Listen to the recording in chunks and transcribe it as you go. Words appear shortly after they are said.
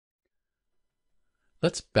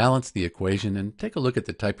Let's balance the equation and take a look at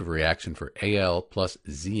the type of reaction for Al plus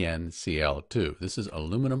ZnCl2. This is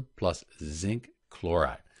aluminum plus zinc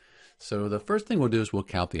chloride. So the first thing we'll do is we'll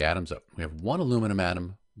count the atoms up. We have one aluminum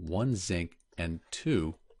atom, one zinc, and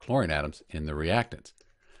two chlorine atoms in the reactants.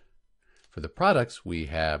 For the products, we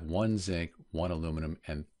have one zinc, one aluminum,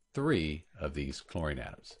 and three of these chlorine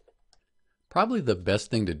atoms. Probably the best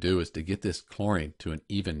thing to do is to get this chlorine to an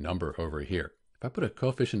even number over here. If I put a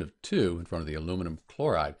coefficient of 2 in front of the aluminum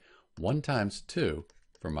chloride, 1 times 2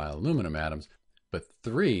 for my aluminum atoms, but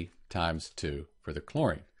 3 times 2 for the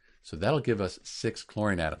chlorine. So that'll give us 6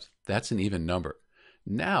 chlorine atoms. That's an even number.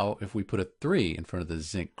 Now, if we put a 3 in front of the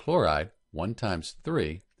zinc chloride, 1 times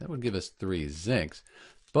 3, that would give us 3 zincs.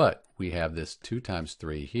 But we have this 2 times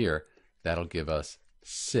 3 here. That'll give us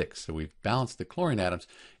 6. So we've balanced the chlorine atoms,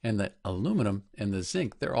 and the aluminum and the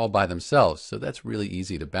zinc, they're all by themselves. So that's really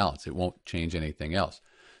easy to balance. It won't change anything else.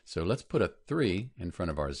 So let's put a 3 in front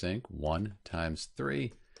of our zinc. 1 times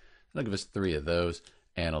 3. That'll give us 3 of those.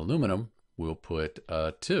 And aluminum, we'll put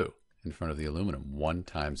 2 in front of the aluminum. 1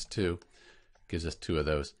 times 2 gives us 2 of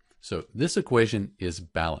those. So this equation is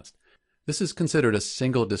balanced. This is considered a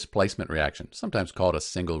single displacement reaction, sometimes called a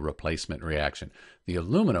single replacement reaction. The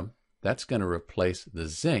aluminum, that's going to replace the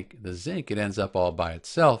zinc. The zinc, it ends up all by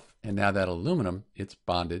itself, and now that aluminum, it's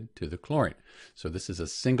bonded to the chlorine. So this is a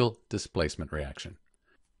single displacement reaction.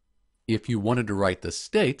 If you wanted to write the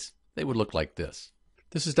states, they would look like this.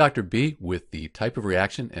 This is Dr. B with the type of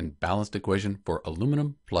reaction and balanced equation for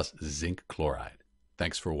aluminum plus zinc chloride.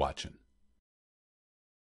 Thanks for watching.